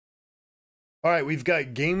All right, we've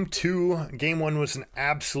got game two. Game one was an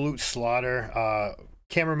absolute slaughter.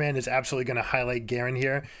 Cameraman is absolutely going to highlight GAREN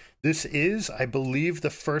here. This is, I believe,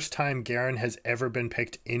 the first time GAREN has ever been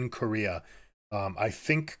picked in Korea. I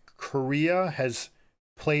think Korea has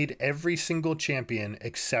played every single champion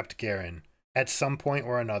except GAREN at some point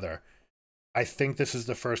or another. I think this is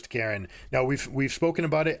the first GAREN. Now, we've spoken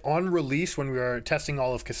about it on release when we were testing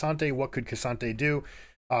all of K'Sante. What could K'Sante do?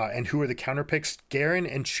 And who are the counter picks? GAREN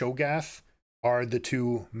and Cho'Gath are the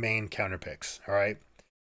two main counter picks. All right.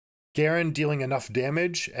 GAREN dealing enough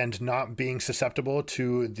damage and not being susceptible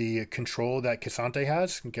to the control that K'Sante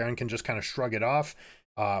has. GAREN can just kind of shrug it off.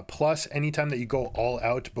 Plus, anytime that you go all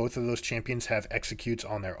out, both of those champions have executes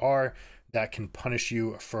on their R that can punish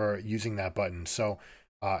you for using that button. So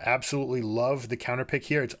absolutely love the counter pick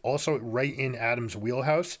here. It's also right in Adam's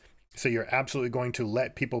wheelhouse. So you're absolutely going to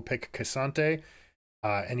let people pick K'Sante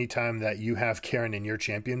anytime that you have GAREN in your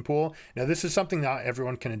champion pool. Now, this is something not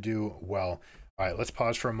everyone can do well. All right, let's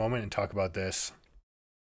pause for a moment and talk about this.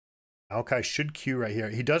 Maokai should Q right here.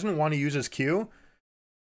 He doesn't want to use his Q.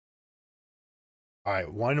 All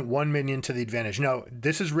right, one minion to the advantage. Now,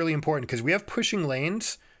 this is really important because we have pushing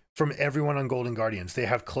lanes from everyone on Golden Guardians. They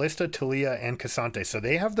have Kalista, Taliyah, and K'Sante. So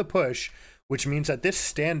they have the push, which means that this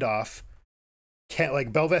standoff can't,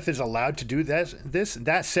 like, Bel'Veth is allowed to do this.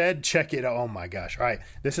 That said, check it out. Oh my gosh. All right,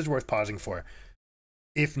 this is worth pausing for.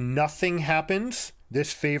 If nothing happens,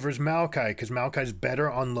 this favors Maokai because Maokai's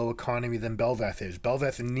better on low economy than Bel'Veth is.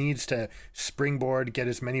 Bel'Veth needs to springboard, get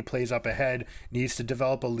as many plays up ahead, needs to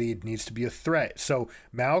develop a lead, needs to be a threat. So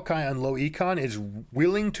Maokai on low econ is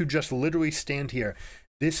willing to just literally stand here.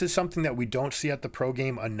 This is something that we don't see at the pro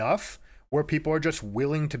game enough, where people are just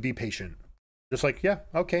willing to be patient. Just like, yeah,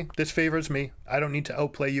 okay, this favors me. I don't need to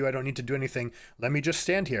outplay you. I don't need to do anything. Let me just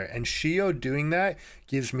stand here. And Shio doing that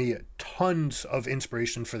gives me tons of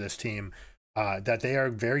inspiration for this team, that they are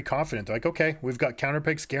very confident. They're like, okay, we've got counter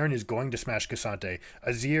picks. GAREN is going to smash K'Sante.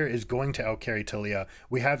 Azir is going to outcarry Taliyah.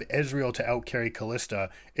 We have Ezreal to outcarry Kalista.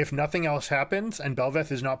 If nothing else happens and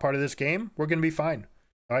Bel'Veth is not part of this game, we're going to be fine.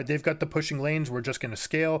 All right, they've got the pushing lanes. We're just going to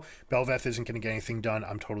scale. Bel'Veth isn't going to get anything done.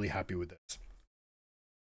 I'm totally happy with this.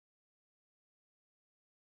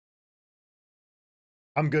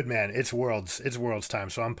 I'm good, man. It's Worlds time,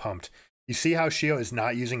 so I'm pumped. You see how Shio is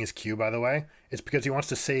not using his Q, by the way? It's because he wants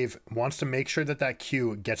to make sure that that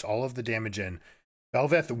Q gets all of the damage in.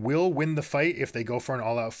 Bel'Veth will win the fight if they go for an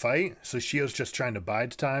all-out fight, so Shio's just trying to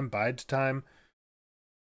bide time.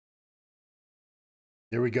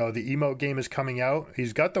 There we go. The emote game is coming out.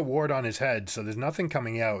 He's got the ward on his head, so there's nothing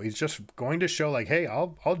coming out. He's just going to show like, hey,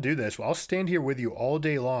 I'll do this. I'll stand here with you all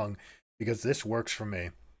day long because this works for me.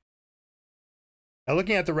 Now,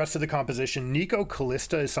 looking at the rest of the composition, Neeko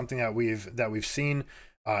Kalista is something that we've seen.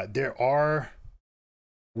 There are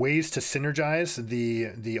ways to synergize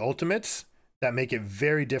the ultimates that make it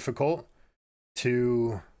very difficult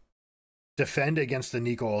to defend against the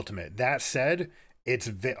Neeko ultimate. That said, it's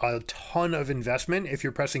a ton of investment if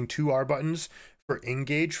you're pressing two R buttons for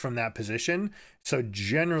engage from that position. So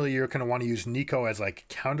generally, you're going to want to use Neeko as like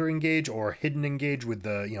counter engage or hidden engage with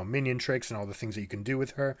the minion tricks and all the things that you can do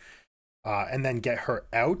with her. And then get her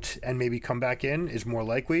out and maybe come back in is more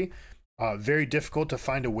likely. Very difficult to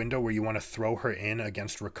find a window where you want to throw her in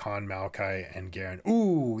against Rakan, Maokai, and GAREN.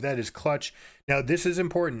 Ooh, that is clutch. Now, this is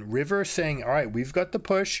important. River saying, all right, we've got the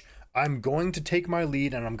push. I'm going to take my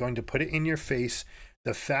lead and I'm going to put it in your face.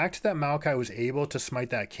 The fact that Maokai was able to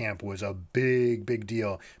smite that camp was a big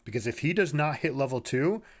deal, because if he does not hit level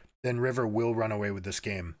 2, then River will run away with this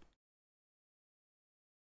game.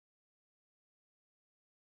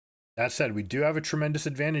 That said, we do have a tremendous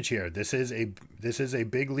advantage here. This is a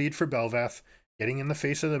big lead for Bel'Veth, getting in the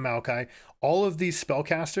face of the Maokai. All of these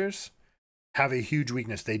spellcasters have a huge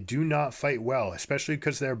weakness. They do not fight well, especially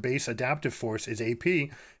because their base adaptive force is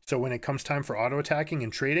AP. So when it comes time for auto attacking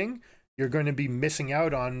and trading, you're going to be missing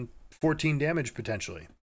out on 14 damage potentially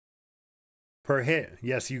per hit.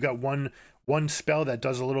 Yes, you got one spell that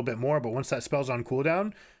does a little bit more, but once that spell's on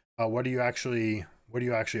cooldown, what are you actually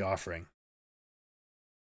offering?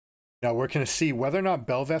 Now we're going to see whether or not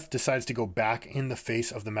Bel'Veth decides to go back in the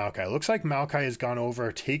face of the Maokai. It looks like Maokai has gone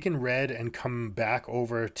over, taken red, and come back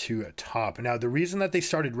over to top. Now, the reason that they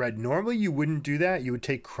started red, normally you wouldn't do that. You would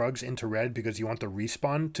take Krugs into red because you want the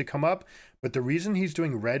respawn to come up. But the reason he's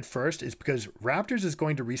doing red first is because Raptors is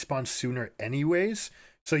going to respawn sooner anyways.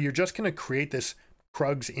 So you're just going to create this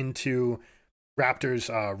Krugs into Raptors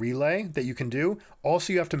relay that you can do.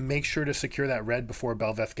 Also, you have to make sure to secure that red before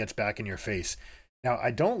Bel'Veth gets back in your face. Now,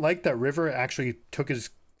 I don't like that River actually took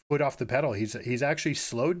his foot off the pedal. He's actually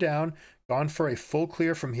slowed down, gone for a full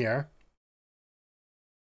clear from here.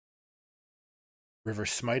 River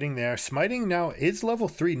smiting there. Smiting now is level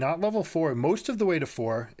 3, not level 4. Most of the way to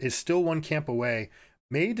 4 is still one camp away.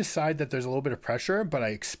 May decide that there's a little bit of pressure, but I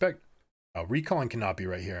expect... Oh, recalling cannot be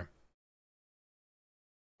right here.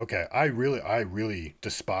 Okay, I really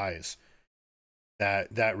despise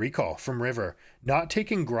that recall from River. Not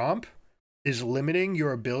taking Gromp is limiting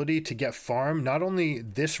your ability to get farm, not only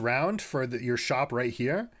this round for your shop right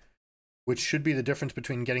here, which should be the difference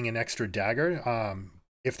between getting an extra dagger,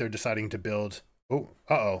 if they're deciding to build... Oh,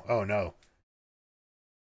 uh-oh. Oh, no.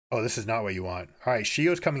 Oh, this is not what you want. All right,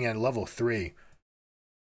 Shio's coming in level 3.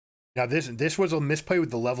 Now, this was a misplay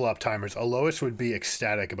with the level up timers. Alois would be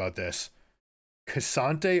ecstatic about this.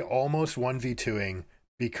 Cassante almost 1v2ing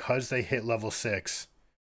because they hit level 6.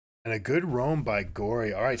 And a good roam by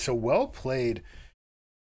Gory. All right, so well played.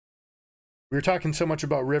 We were talking so much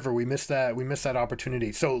about River, we missed that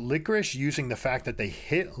opportunity. So Licorice using the fact that they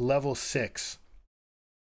hit level 6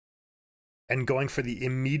 and going for the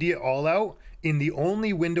immediate all-out in the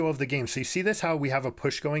only window of the game. So you see this, how we have a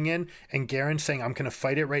push going in, and Garen saying, I'm going to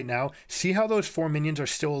fight it right now. See how those 4 minions are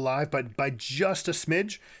still alive, but by just a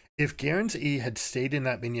smidge? If Garen's E had stayed in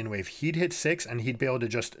that minion wave, he'd hit 6, and he'd be able to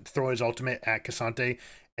just throw his ultimate at Cassante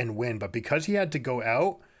and win. But because he had to go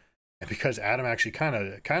out, and because Adam actually kind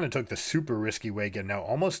of took the super risky way, getting out,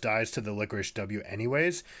 almost dies to the Licorice W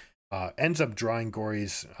anyways, ends up drawing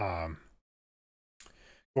Gory's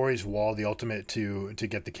wall, the ultimate, to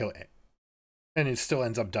get the kill, and it still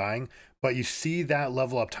ends up dying. But you see that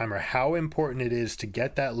level up timer, how important it is to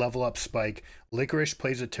get that level up spike. Licorice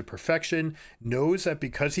plays it to perfection, knows that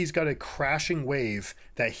because he's got a crashing wave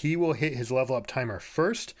that he will hit his level up timer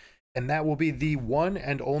first, and that will be the one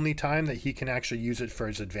and only time that he can actually use it for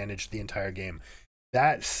his advantage the entire game.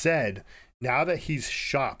 That said, now that he's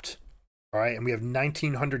shopped, all right, and we have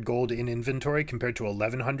 1,900 gold in inventory compared to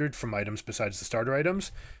 1,100 from items besides the starter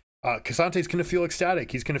items, Cassante's going to feel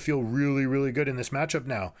ecstatic. He's going to feel really good in this matchup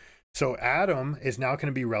now. So Adam is now going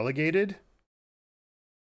to be relegated.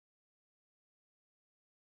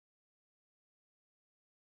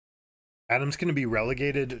 Adam's going to be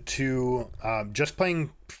relegated to just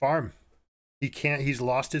playing farm. He's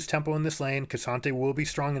lost his tempo in this lane. Cassante will be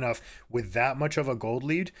strong enough with that much of a gold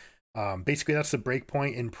lead. Basically, that's the break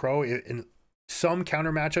point in pro. In some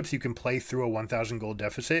counter matchups, you can play through a 1,000 gold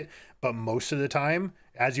deficit, but most of the time,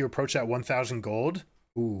 as you approach that 1,000 gold,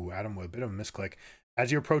 ooh, Adam with a bit of a misclick.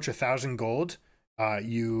 As you approach 1,000 gold,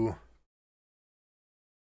 you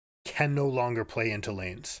can no longer play into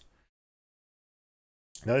lanes.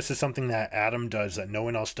 Now, this is something that Adam does that no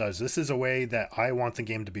one else does. This is a way that I want the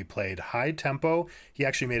game to be played. High tempo. He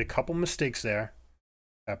actually made a couple mistakes there.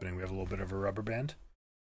 What's happening? We have a little bit of a rubber band.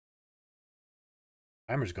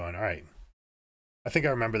 Timer's going. All right. I think I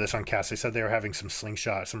remember this on cast. They said they were having some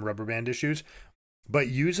slingshot, some rubber band issues. But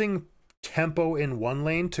using tempo in one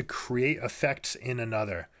lane to create effects in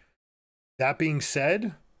another. That being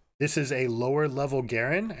said, this is a lower level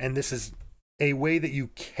Garen, and this is a way that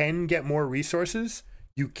you can get more resources.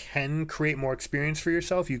 You can create more experience for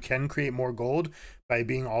yourself. You can create more gold by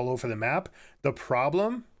being all over the map. The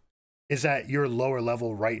problem is that you're lower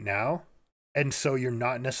level right now, and so you're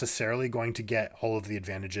not necessarily going to get all of the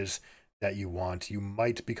advantages that you want. You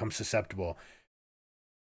might become susceptible.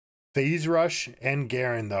 Phase Rush and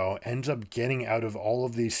Garen, though, ends up getting out of all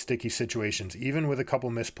of these sticky situations, even with a couple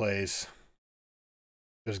misplays.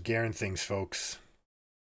 Just Garen things, folks.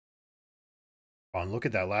 Look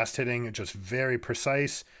at that last hitting, just very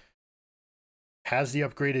precise. Has the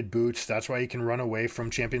upgraded boots. That's why you can run away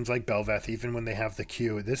from champions like Belveth, even when they have the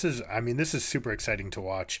Q. This is, I mean, this is super exciting to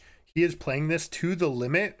watch. He is playing this to the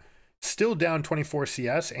limit, still down 24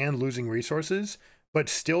 CS and losing resources, but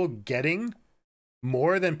still getting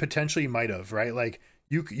more than potentially might have, right? Like,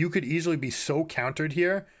 you could easily be so countered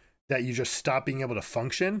here that you just stop being able to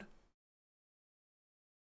function.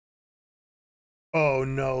 Oh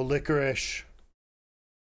no, Licorice.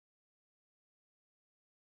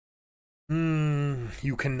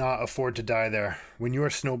 You cannot afford to die there. When you are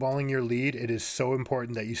snowballing your lead, it is so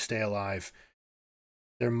important that you stay alive.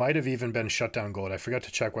 There might have even been shutdown gold. I forgot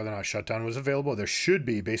to check whether or not shutdown was available. There should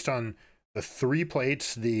be, based on the 3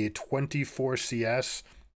 plates, the 24 CS,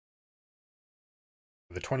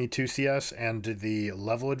 the 22 CS, and the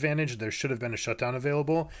level advantage. There should have been a shutdown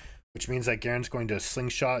available, which means that Garen's going to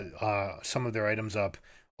slingshot some of their items up.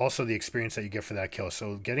 Also, the experience that you get for that kill.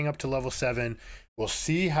 So getting up to level 7, we'll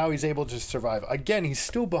see how he's able to survive. Again, he's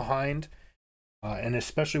still behind, and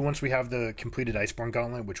especially once we have the completed Iceborne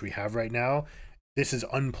Gauntlet, which we have right now, this is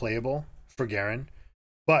unplayable for Garen.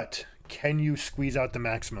 But can you squeeze out the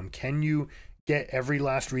maximum? Can you get every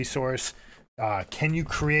last resource? Can you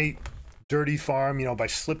create dirty farm, you know, by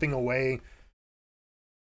slipping away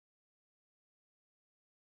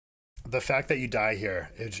the fact that you die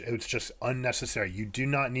here, it's just unnecessary. You do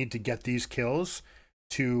not need to get these kills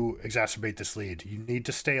to exacerbate this lead. You need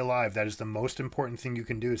to stay alive. That is the most important thing you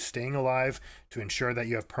can do, is staying alive to ensure that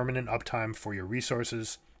you have permanent uptime for your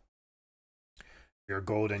resources, your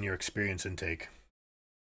gold, and your experience intake.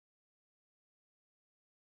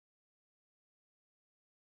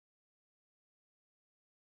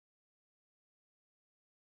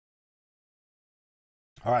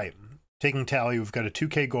 All right, taking tally, we've got a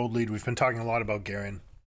 2K gold lead. We've been talking a lot about Garen.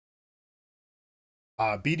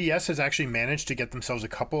 BDS has actually managed to get themselves a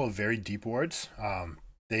couple of very deep wards.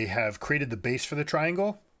 They have created the base for the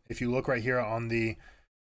triangle. If you look right here on the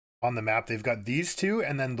map, they've got these two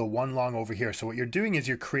and then the one long over here. So what you're doing is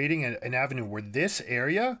you're creating an avenue where this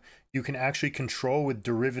area you can actually control with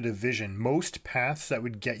derivative vision. Most paths that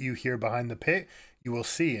would get you here behind the pit, you will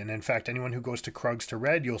see. And in fact, anyone who goes to Krugs to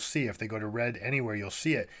red, you'll see. If they go to red anywhere, you'll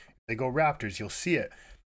see it. If they go Raptors, you'll see it.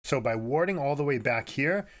 So by warding all the way back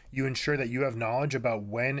here, you ensure that you have knowledge about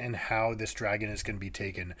when and how this dragon is going to be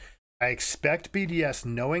taken. I expect BDS,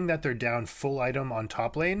 knowing that they're down full item on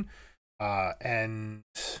top lane, and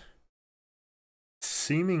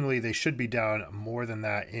seemingly they should be down more than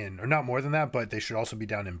that or not more than that, but they should also be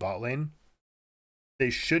down in bot lane. They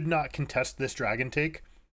should not contest this dragon take,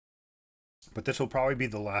 but this will probably be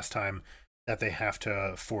the last time that they have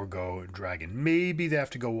to forego dragon. Maybe they have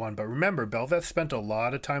to go one, but remember, Bel'Veth spent a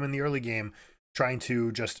lot of time in the early game trying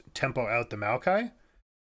to just tempo out the Maokai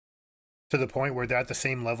to the point where they're at the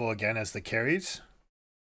same level again as the carries,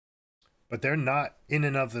 but they're not in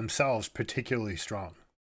and of themselves particularly strong.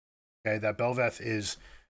 Okay, that Bel'Veth is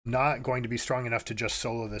not going to be strong enough to just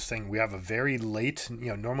solo this thing. We have a very late,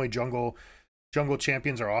 normally jungle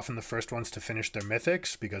champions are often the first ones to finish their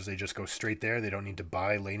mythics because they just go straight there. They don't need to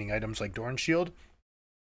buy laning items like Doran Shield.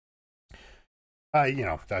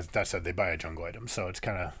 That said, they buy a jungle item, so it's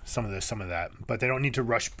kind of some of this, some of that. But they don't need to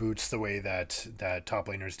rush boots the way that top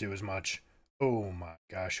laners do as much. Oh my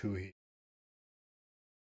gosh, who he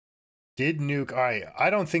did nuke. All right, I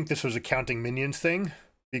don't think this was a counting minions thing,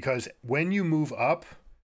 because when you move up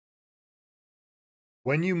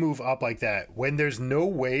like that, when there's no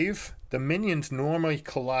wave, the minions normally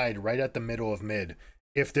collide right at the middle of mid.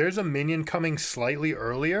 If there's a minion coming slightly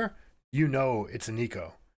earlier, you know it's a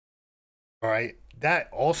Nico. All right. That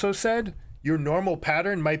also said, your normal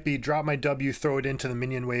pattern might be drop my W, throw it into the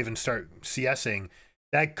minion wave, and start CSing.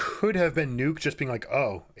 That could have been Nuke just being like,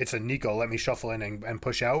 oh, it's a Nico, let me shuffle in and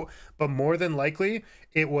push out. But more than likely,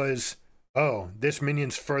 it was, oh, this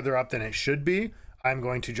minion's further up than it should be. I'm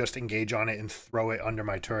going to just engage on it and throw it under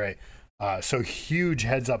my turret. So huge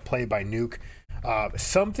heads up play by Nuke.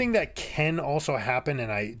 Something that can also happen,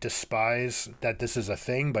 and I despise that this is a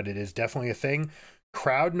thing, but it is definitely a thing.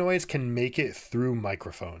 Crowd noise can make it through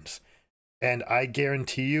microphones. And I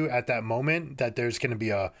guarantee you at that moment that there's going to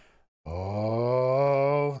be a,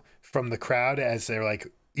 oh, from the crowd as they're like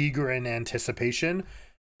eager in anticipation.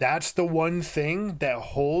 That's the one thing that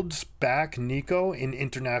holds back Nico in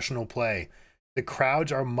international play. The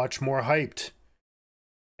crowds are much more hyped.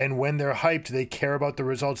 And when they're hyped, they care about the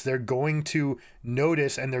results. They're going to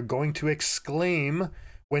notice and they're going to exclaim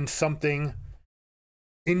when something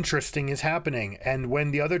interesting is happening. And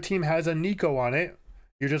when the other team has a Nico on it,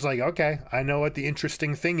 you're just like, okay, I know what the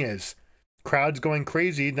interesting thing is. Crowd's going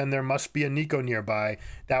crazy, then there must be a Nico nearby.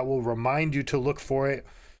 That will remind you to look for it.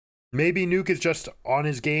 Maybe Nuke is just on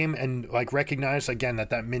his game and like recognize again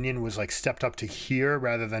that minion was like stepped up to here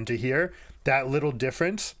rather than to here. That little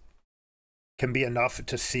difference can be enough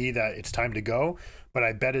to see that it's time to go, but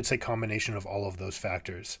I bet it's a combination of all of those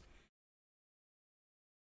factors.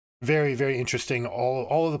 Very, very interesting.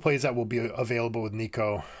 All of the plays that will be available with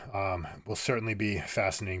Nico will certainly be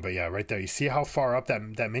fascinating. But yeah, right there, you see how far up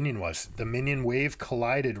that minion was. The minion wave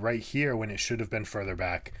collided right here when it should have been further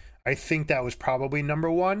back. I think that was probably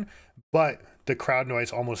number one, but the crowd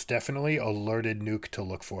noise almost definitely alerted Nuke to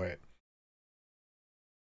look for it.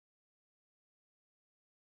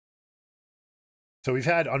 So we've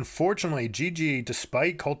had, unfortunately, GG,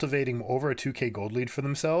 despite cultivating over a 2K gold lead for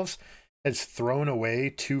themselves, has thrown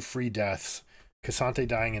away 2 free deaths. Cassante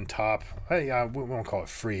dying in top. We won't call it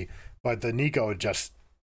free, but the Nico just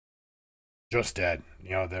dead.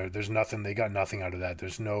 There's nothing. They got nothing out of that.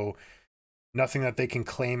 There's nothing that they can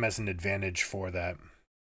claim as an advantage for that.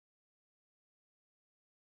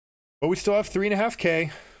 But we still have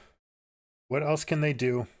 3.5K. What else can they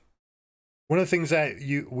do? One of the things that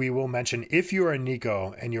we will mention, if you are a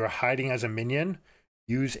Nico and you're hiding as a minion,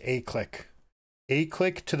 use A-click.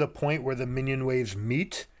 A-click to the point where the minion waves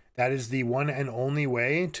meet. That is the one and only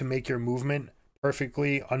way to make your movement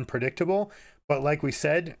perfectly unpredictable. But like we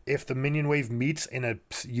said, if the minion wave meets in a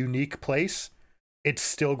unique place, it's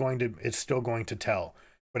still going to tell.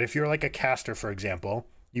 But if you're like a caster, for example,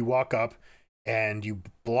 you walk up and you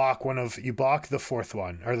block the fourth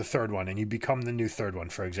one or the third one, and you become the new third one,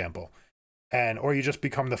 for example, or you just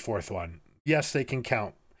become the fourth one. Yes, they can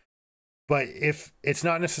count. But if it's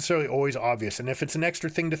not necessarily always obvious, and if it's an extra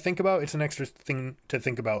thing to think about, it's an extra thing to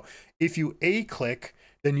think about. If you A-click,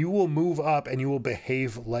 then you will move up and you will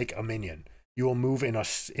behave like a minion. You will move in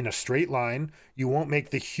a straight line. You won't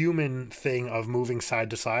make the human thing of moving side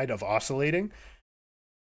to side, of oscillating.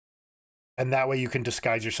 And that way you can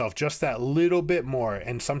disguise yourself just that little bit more.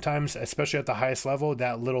 And sometimes, especially at the highest level,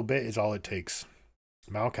 that little bit is all it takes.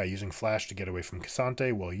 Maokai using flash to get away from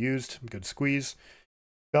Cassante. Well used. Good squeeze.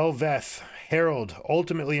 Belveth, Herald,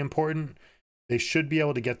 ultimately important. They should be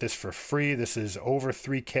able to get this for free. This is over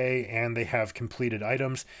 3K, and they have completed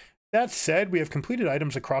items. That said, we have completed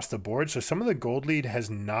items across the board, so some of the gold lead has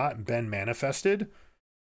not been manifested.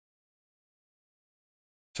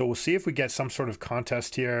 So we'll see if we get some sort of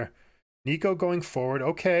contest here. Nico going forward.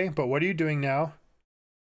 Okay, but what are you doing now?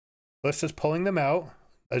 Lista's pulling them out.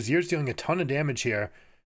 Azir's doing a ton of damage here.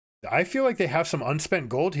 I feel like they have some unspent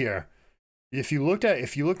gold here. If you looked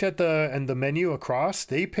at the menu across,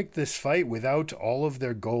 they picked this fight without all of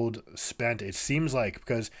their gold spent, it seems like,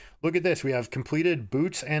 because look at this. We have completed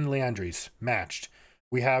Boots and Leandries matched.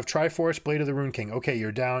 We have Triforce, Blade of the Rune King. Okay,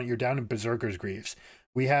 you're down in Berserker's Greaves.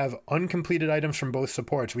 We have uncompleted items from both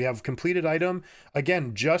supports. We have completed item,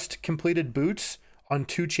 again, just completed Boots on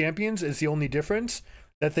 2 champions is the only difference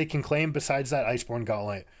that they can claim besides that Iceborne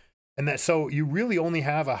Gauntlet. And that, so you really only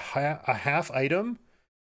have a half item,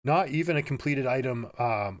 not even a completed item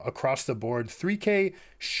across the board. 3K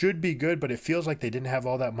should be good, but it feels like they didn't have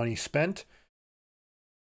all that money spent.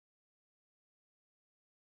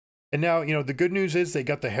 And now, you know, the good news is they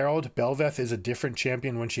got the Herald. Belveth is a different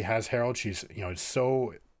champion when she has Herald. She's, you know, it's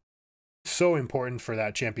so important for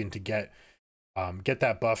that champion to get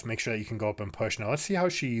that buff, make sure that you can go up and push. Now, let's see how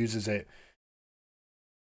she uses it.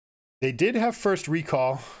 They did have first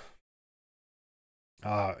recall.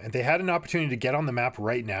 And they had an opportunity to get on the map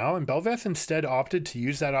right now, and Belveth instead opted to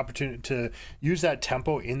use that opportunity to use that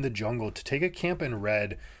tempo in the jungle to take a camp in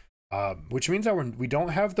red, which means that we don't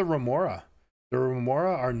have the Remora. The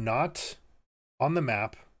Remora are not on the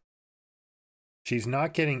map. She's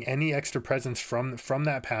not getting any extra presence from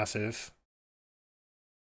that passive.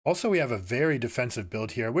 Also, we have a very defensive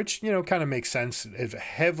build here, which, you know, kind of makes sense. It's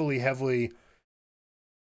heavily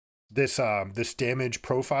this damage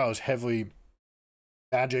profile is heavily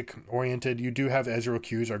magic oriented. You do have Ezreal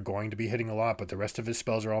Qs are going to be hitting a lot, but the rest of his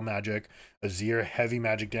spells are all magic. Azir, heavy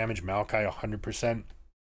magic damage. Maokai, 100%.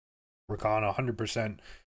 Rakan, 100%.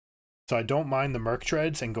 So I don't mind the Merc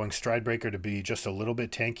Treads and going Stridebreaker to be just a little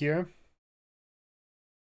bit tankier.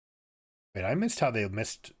 Wait, I missed how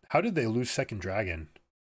did they lose second dragon?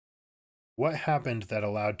 What happened that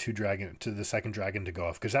allowed the second dragon to go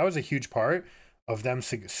off? Because that was a huge part of them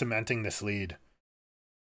cementing this lead.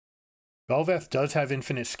 Belveth does have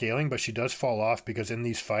infinite scaling, but she does fall off because in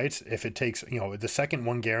these fights, if it takes, you know, the second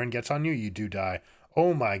one Garen gets on you, you do die.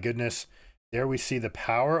 Oh my goodness. There we see the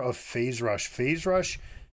power of Phase Rush. Phase Rush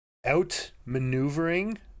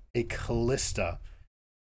out-maneuvering a Callista.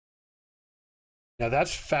 Now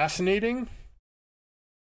that's fascinating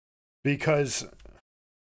because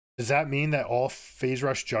does that mean that all Phase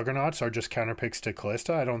Rush Juggernauts are just counterpicks to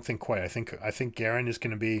Callista? I don't think quite. I think Garen is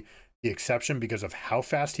going to be the exception because of how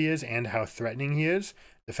fast he is and how threatening he is.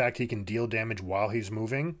 The fact he can deal damage while he's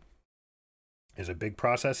moving is a big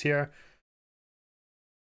process here.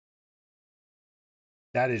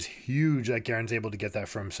 That is huge that Garen's able to get that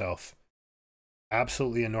for himself.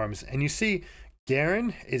 Absolutely enormous. And you see,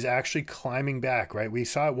 Garen is actually climbing back, right? We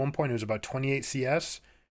saw at one point it was about 28 CS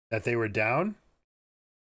that they were down.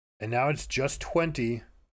 And now it's just 20.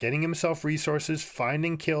 Getting himself resources,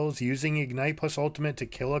 finding kills, using Ignite plus Ultimate to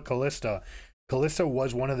kill a Callista. Callista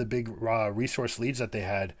was one of the big resource leads that they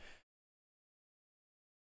had.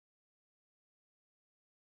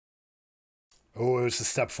 Oh, it was a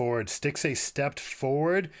step forward. Stixxay stepped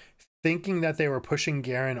forward, thinking that they were pushing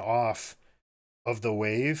Garen off of the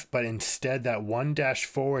wave, but instead that one dash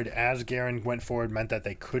forward as Garen went forward meant that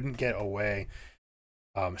they couldn't get away.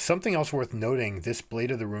 Something else worth noting, this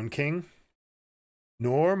Blade of the Rune King,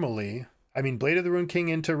 normally, I mean, Blade of the Rune King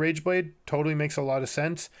into Rageblade totally makes a lot of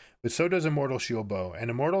sense, but so does Immortal Shield Bow. And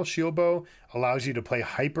Immortal Shield Bow allows you to play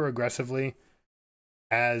hyper aggressively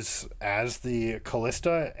as the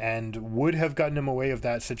Callista and would have gotten him away of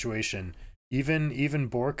that situation. Even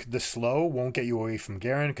Bork the slow won't get you away from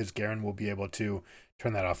Garen because Garen will be able to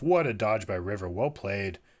Turn that off. What a dodge by River. Well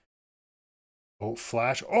played. Oh,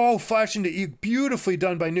 flash. Oh, flash into E. Beautifully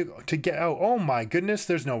done by Nuke to get out. Oh my goodness.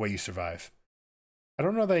 There's no way you survive. I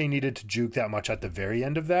don't know that he needed to juke that much at the very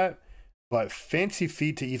end of that, but fancy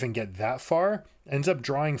feat to even get that far. Ends up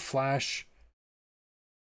drawing flash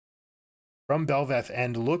from Belveth,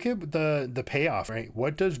 and look at the payoff, right?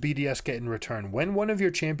 What does BDS get in return? When one of your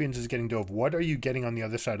champions is getting dove, what are you getting on the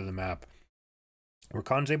other side of the map?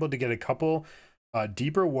 Rakan's able to get a couple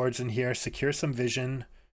deeper wards in here, secure some vision.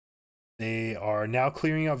 They are now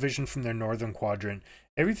clearing out vision from their northern quadrant.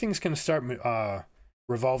 Everything's going to start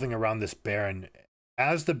revolving around this Baron.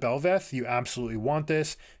 As the Belveth, you absolutely want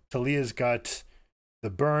this. Talia's got the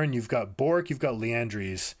burn, you've got Bork, you've got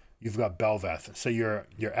Liandry's, you've got Belveth. So you're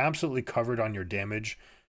absolutely covered on your damage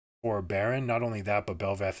for Baron. Not only that, but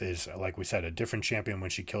Belveth is, like we said, a different champion when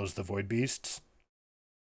she kills the Void Beasts.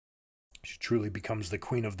 She truly becomes the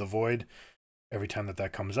Queen of the Void every time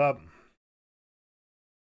that comes up.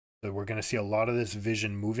 So we're going to see a lot of this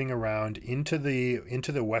vision moving around into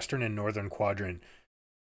the western and northern quadrant.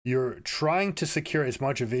 You're trying to secure as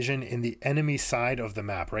much vision in the enemy side of the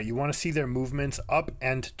map, right? You want to see their movements up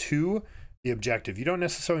and to the objective. You don't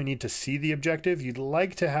necessarily need to see the objective. You'd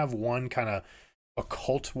like to have one kind of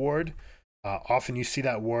occult ward. Often you see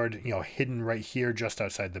that ward, you know, hidden right here just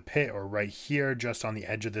outside the pit, or right here just on the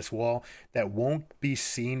edge of this wall, that won't be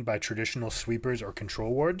seen by traditional sweepers or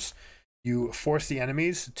control wards. You force the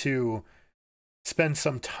enemies to spend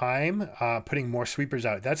some time putting more sweepers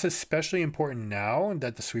out. That's especially important now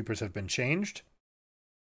that the sweepers have been changed.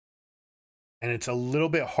 And it's a little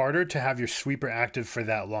bit harder to have your sweeper active for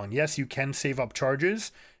that long. Yes, you can save up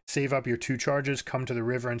charges, save up your 2 charges, come to the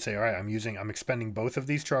river and say, all right, I'm expending both of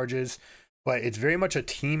these charges. But it's very much a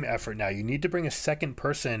team effort now. You need to bring a second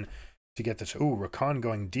person to get this. Ooh, Rakan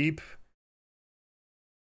going deep.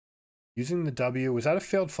 Using the W. Was that a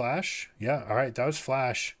failed flash? Yeah, all right, that was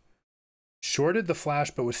flash. Shorted the flash,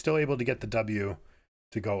 but was still able to get the W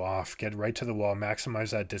to go off. Get right to the wall, maximize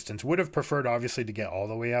that distance. Would have preferred, obviously, to get all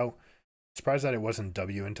the way out. Surprised that it wasn't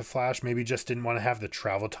W into flash. Maybe just didn't want to have the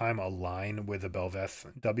travel time align with the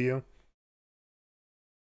Belveth W.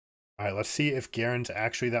 All right, let's see if Garen's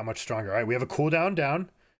actually that much stronger. All right, we have a cooldown down.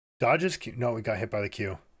 Dodges Q. No, we got hit by the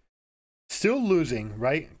Q. Still losing,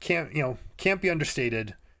 right? Can't be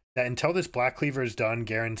understated that until this Black Cleaver is done,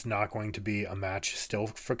 Garen's not going to be a match still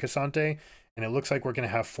for Cassante. And it looks like we're going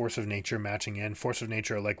to have Force of Nature matching in. Force of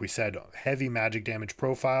Nature, like we said, heavy magic damage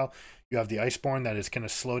profile. You have the Iceborne that is going to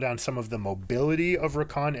slow down some of the mobility of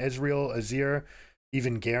Rakan, Ezreal, Azir,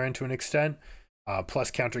 even Garen to an extent.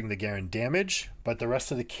 Plus countering the Garen damage, but the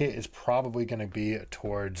rest of the kit is probably going to be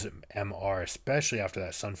towards MR, especially after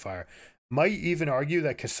that Sunfire. Might even argue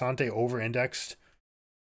that Cassante over-indexed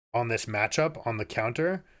on this matchup on the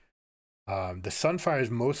counter. The Sunfire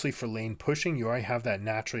is mostly for lane pushing. You already have that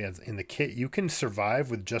naturally as in the kit. You can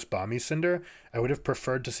survive with just Bami Cinder. I would have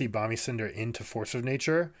preferred to see Bami Cinder into Force of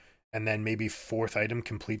Nature, and then maybe 4th item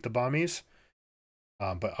complete the Bamis.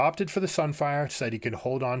 But opted for the Sunfire, said he could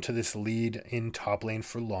hold on to this lead in top lane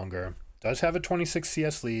for longer. Does have a 26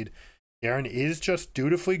 CS lead. Garen is just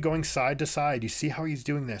dutifully going side to side. You see how he's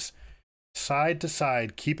doing this? Side to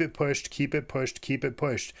side. Keep it pushed, keep it pushed, keep it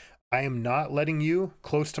pushed. I am not letting you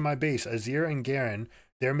close to my base. Azir and Garen,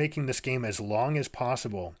 they're making this game as long as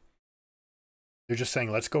possible. They're just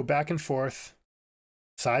saying, let's go back and forth.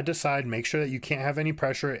 Side to side. Make sure that you can't have any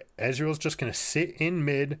pressure. Ezreal's just going to sit in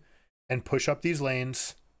mid and push up these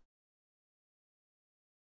lanes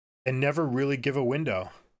and never really give a window.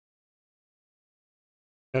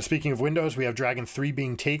 Now, speaking of windows, we have Dragon 3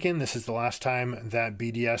 being taken. This is the last time that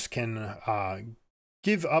BDS can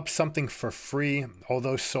give up something for free.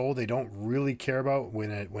 Although soul, they don't really care about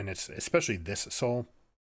when it's especially this soul.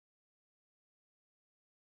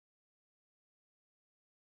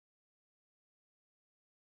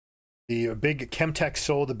 The big Chemtech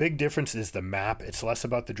soul, the big difference is the map. It's less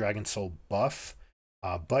about the Dragon Soul buff,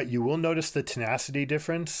 but you will notice the tenacity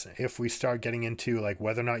difference if we start getting into like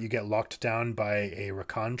whether or not you get locked down by a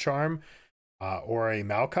Rakan charm or a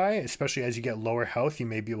Maokai, especially as you get lower health, you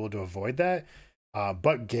may be able to avoid that.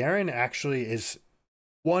 But Garen actually is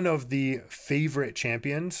one of the favorite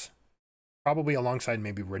champions, probably alongside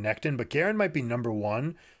maybe Renekton, but Garen might be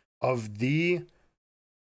 #1 of the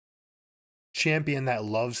champion that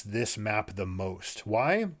loves this map the most.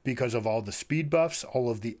 Why? Because of all the speed buffs,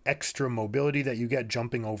 all of the extra mobility that you get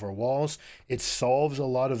jumping over walls. It solves a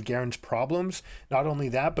lot of Garen's problems. Not only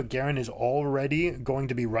that, but Garen is already going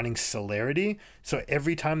to be running celerity. So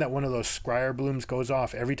every time that one of those Scryer blooms goes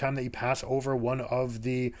off, every time that you pass over one of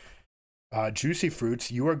the Juicy Fruits,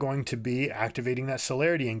 you are going to be activating that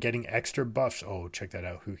celerity and getting extra buffs. Oh, check that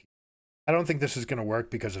out. I don't think this is going to work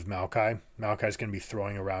because of Maokai. Maokai's going to be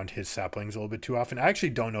throwing around his saplings a little bit too often. I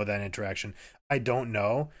actually don't know that interaction. I don't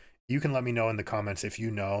know. You can let me know in the comments if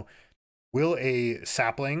you know. Will a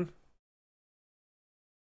sapling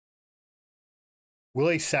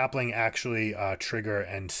actually trigger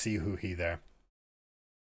and see Huhi there?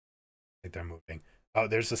 I think they're moving. Oh,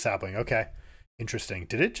 there's the sapling. Okay. Interesting.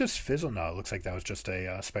 Did it just fizzle? No, it looks like that was just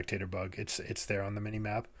a spectator bug. It's there on the mini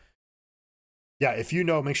map. Yeah, if you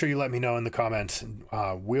know, make sure you let me know in the comments.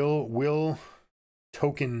 Will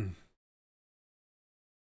token...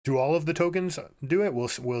 Do all of the tokens do it?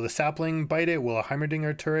 Will the sapling bite it? Will a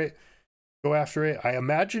Heimerdinger turret go after it? I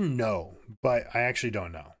imagine no, but I actually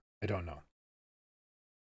don't know. I don't know.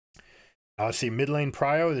 Let's see, mid lane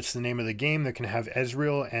prio, that's the name of the game. They're going to have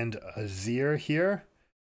Ezreal and Azir here.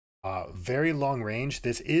 Very long range.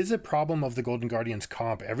 This is a problem of the Golden Guardians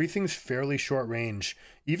comp. Everything's fairly short range.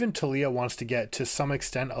 Even Talia wants to get, to some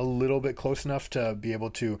extent, a little bit close enough to be able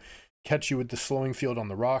to catch you with the slowing field on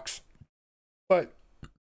the rocks. But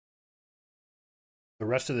the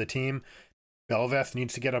rest of the team, Belveth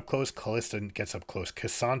needs to get up close. Kalista gets up close.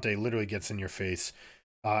 Cassante literally gets in your face.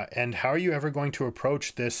 And how are you ever going to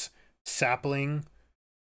approach this sapling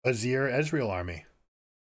Azir Ezreal army?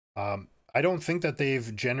 I don't think that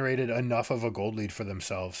they've generated enough of a gold lead for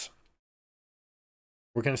themselves.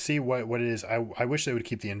 We're going to see what it is. I wish they would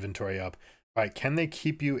keep the inventory up. All right, can they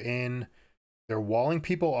keep you in? They're walling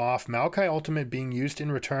people off. Maokai ultimate being used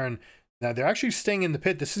in return. Now, they're actually staying in the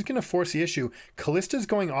pit. This is going to force the issue. Kalista's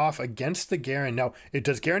going off against the Garen. Now,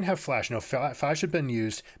 does Garen have flash? No, flash had been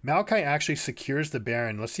used. Maokai actually secures the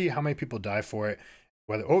Baron. Let's see how many people die for it.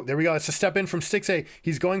 Oh, there we go. It's a step in from Stixxay.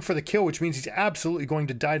 He's going for the kill, which means he's absolutely going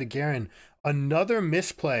to die to Garen. Another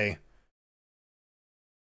misplay.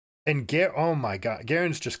 And oh my god.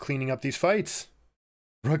 Garen's just cleaning up these fights.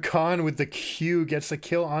 Rakan with the Q gets the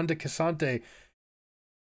kill onto Cassante.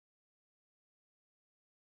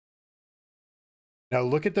 Now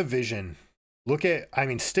look at the vision. Look at, I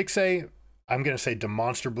mean, Stixxay, I'm going to say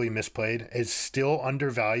demonstrably misplayed, is still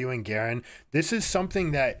undervaluing Garen. This is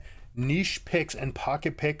something that niche picks and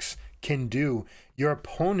pocket picks can do. Your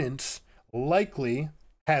opponents likely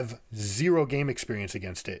have zero game experience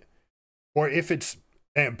against it. Or if it's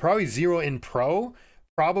probably zero in pro,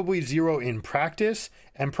 probably zero in practice,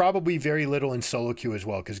 and probably very little in solo queue as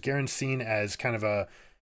well, because Garen's seen as kind of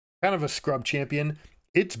a scrub champion.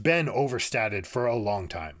 It's been overstated for a long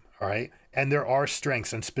time, all right? And there are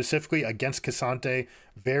strengths, and specifically against Cassante,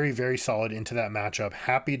 very, very solid into that matchup.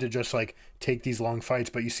 Happy to just, like, take these long fights.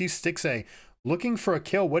 But you see Stixxay looking for a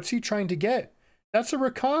kill. What's he trying to get? That's a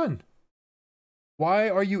Rakan. Why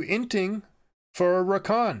are you inting for a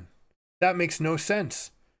Rakan? That makes no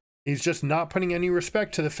sense. He's just not putting any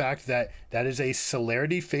respect to the fact that that is a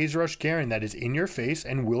celerity phase rush Garen that is in your face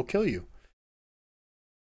and will kill you.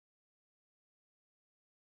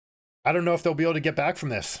 I don't know if they'll be able to get back from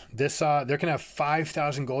this. They're going to have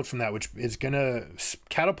 5,000 gold from that, which is going to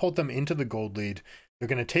catapult them into the gold lead. They're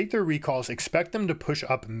going to take their recalls, expect them to push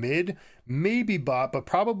up mid, maybe bot, but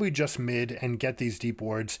probably just mid, and get these deep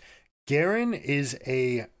wards. Garen is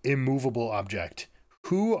a immovable object.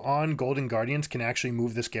 Who on Golden Guardians can actually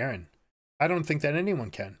move this Garen? I don't think that anyone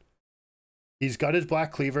can. He's got his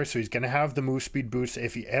Black Cleaver, so he's going to have the move speed boost.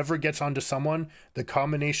 If he ever gets onto someone, the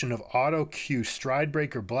combination of Auto Q, Stride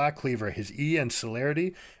Breaker, Black Cleaver, his E, and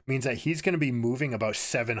Celerity means that he's going to be moving about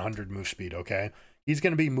 700 move speed, okay? He's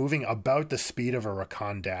going to be moving about the speed of a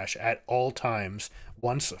Rakan dash at all times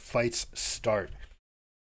once fights start.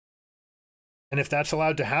 And if that's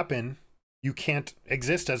allowed to happen, you can't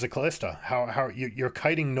exist as a Kalista. Your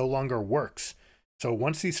kiting no longer works. So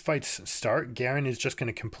once these fights start, Garen is just going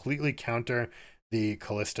to completely counter the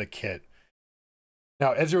Kalista kit.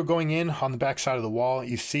 Now, Ezreal going in on the back side of the wall,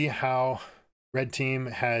 you see how red team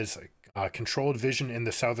has controlled vision in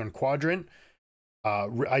the southern quadrant.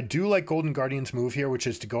 I do like Golden Guardian's move here, which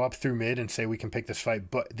is to go up through mid and say we can pick this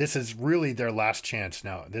fight, but this is really their last chance.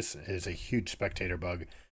 Now, this is a huge spectator bug. I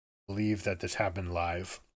believe that this happened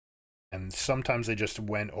live. And sometimes they just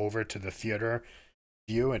went over to the theater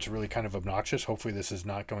view. It's really kind of obnoxious. Hopefully this is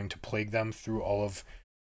not going to plague them through all of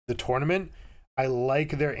the tournament. I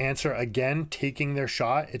like their answer again, taking their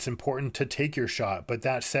shot. It's important to take your shot. But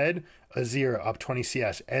that said, Azir up 20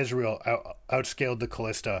 CS. Ezreal outscaled the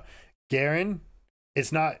Kalista. Garen,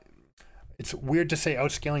 it's weird to say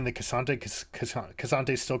outscaling the Cassante because Cassante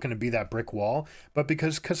is still going to be that brick wall. But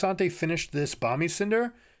because Cassante finished this Bomby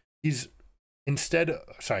Cinder, he's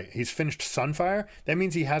finished Sunfire. That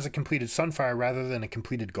means he has a completed Sunfire rather than a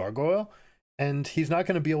completed Gargoyle. and he's not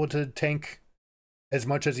going to be able to tank as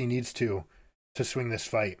much as he needs to swing this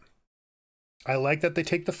fight. I like that they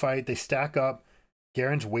take the fight, they stack up.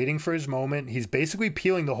 Garen's waiting for his moment. He's basically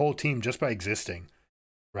peeling the whole team just by existing,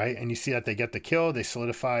 right? And you see that they get the kill, they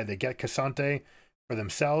solidify, they get Cassante for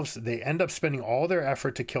themselves. They end up spending all their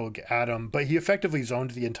effort to kill Adam, but he effectively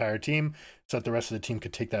zoned the entire team so that the rest of the team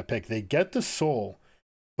could take that pick. They get the soul,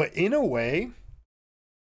 but in a way,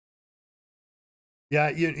 yeah,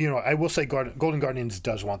 you know, I will say Golden Guardians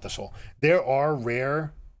does want the soul. There are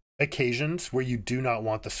rare occasions where you do not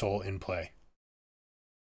want the soul in play.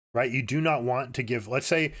 Right? You do not want to give, let's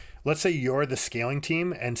say you're the scaling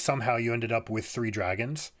team and somehow you ended up with 3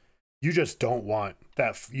 dragons. You just don't want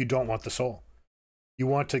that. You don't want the soul. You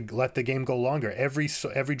want to let the game go longer. Every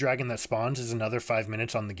dragon that spawns is another 5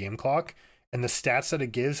 minutes on the game clock, and the stats that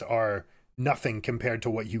it gives are nothing compared to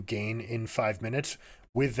what you gain in 5 minutes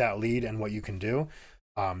with that lead and what you can do.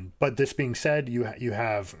 But this being said, you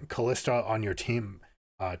have Callista on your team,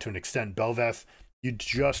 to an extent, Belveth. You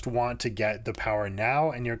just want to get the power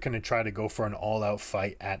now, and you're going to try to go for an all-out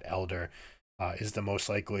fight at Elder, is the most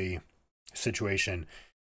likely situation.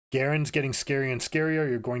 Garen's getting scarier and scarier.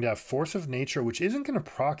 You're going to have Force of Nature, which isn't going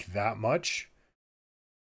to proc that much.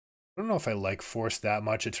 I don't know if I like Force that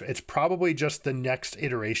much. It's probably just the next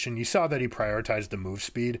iteration. You saw that he prioritized the move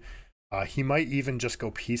speed. He might even just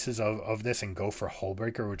go pieces of this and go for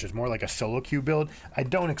Hullbreaker, which is more like a solo queue build. I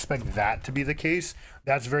don't expect that to be the case.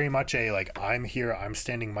 That's very much a, like, I'm here, I'm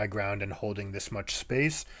standing my ground and holding this much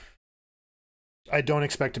space. I don't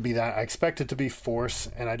expect to be that. I expect it to be Force,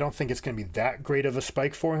 and I don't think it's going to be that great of a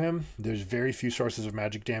spike for him. There's very few sources of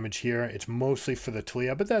magic damage here. It's mostly for the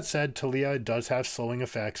Talia, but that said, Talia does have slowing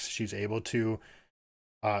effects. She's able to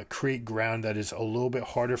create ground that is a little bit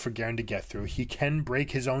harder for Garen to get through. He can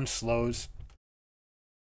break his own slows,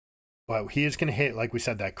 but he is going to hit, like we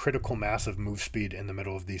said, that critical mass of move speed in the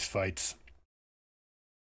middle of these fights.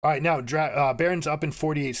 All right, now Baron's up in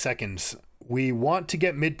 48 seconds. We want to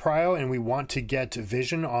get mid-prio, and we want to get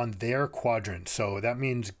vision on their quadrant. So that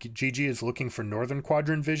means GG is looking for northern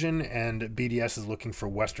quadrant vision, and BDS is looking for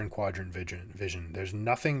western quadrant vision. There's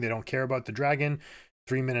nothing. They don't care about the dragon.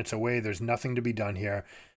 3 minutes away. There's nothing to be done here.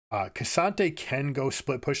 Cassante can go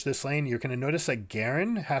split push this lane. You're going to notice that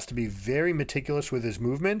Garen has to be very meticulous with his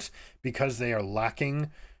movements because they are lacking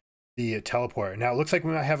the teleport. Now it looks like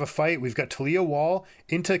we might have a fight. We've got Talia wall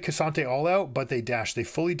into Cassante all out, but they dash. They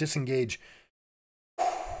fully disengage.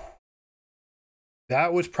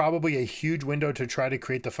 That was probably a huge window to try to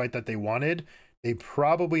create the fight that they wanted. They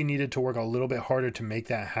probably needed to work a little bit harder to make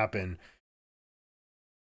that happen.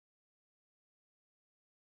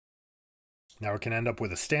 Now we can end up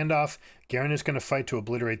with a standoff. Garen is going to fight to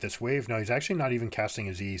obliterate this wave. No, he's actually not even casting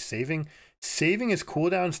his E. Saving his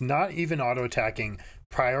cooldowns, not even auto-attacking.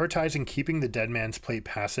 Prioritizing keeping the Dead Man's Plate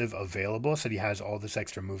passive available so that he has all this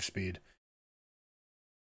extra move speed.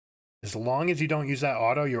 As long as you don't use that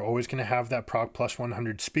auto, you're always going to have that proc plus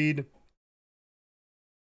 100 speed.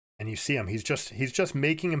 And you see him. He's just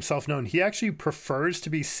making himself known. He actually prefers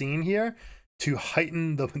to be seen here to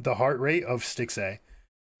heighten the heart rate of Stixxay.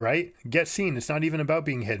 Right? Get seen. It's not even about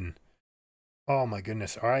being hidden. Oh my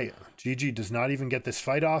goodness. All right. GG does not even get this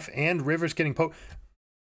fight off, and River's getting poked.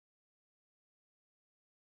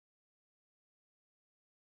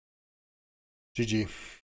 GG.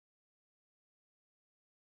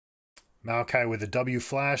 Maokai with a W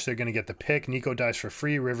flash. They're going to get the pick. Nico dies for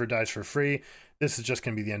free. River dies for free. This is just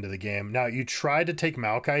going to be the end of the game. Now, you tried to take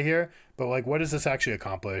Maokai here, but like, what does this actually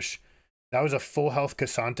accomplish? That was a full health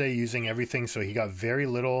Cassante using everything, so he got very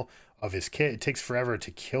little of his kit. It takes forever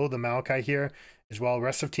to kill the Maokai here as well.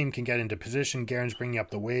 Rest of team can get into position. Garen's bringing up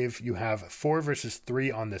the wave. You have 4 versus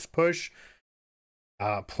 3 on this push.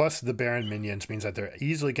 Plus the Baron minions means that they're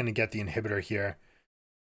easily going to get the inhibitor here.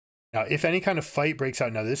 Now, if any kind of fight breaks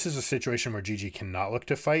out, now this is a situation where GG cannot look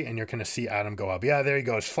to fight, and you're going to see Adam go up. Yeah, there he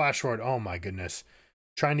goes. Flash forward. Oh my goodness.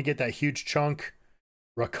 Trying to get that huge chunk.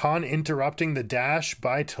 Rakan interrupting the dash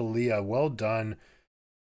by Talia. Well done.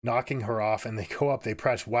 Knocking her off, and they go up, they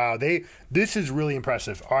press. Wow, this is really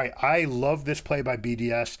impressive. All right, I love this play by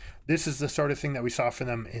BDS. This is the sort of thing that we saw from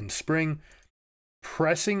them in spring.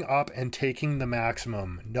 Pressing up and taking the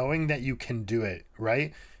maximum, knowing that you can do it,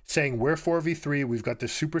 right? Saying we're 4v3, we've got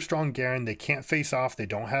this super strong Garen, they can't face off, they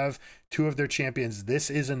don't have 2 of their champions. This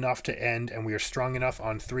is enough to end, and we are strong enough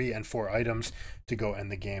on 3 and 4 items to go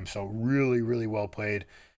end the game. So really, really well played.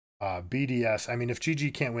 BDS, I mean, if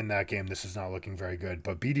GG can't win that game, this is not looking very good,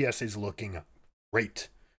 but BDS is looking great.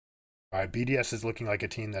 All right, BDS is looking like a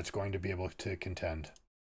team that's going to be able to contend.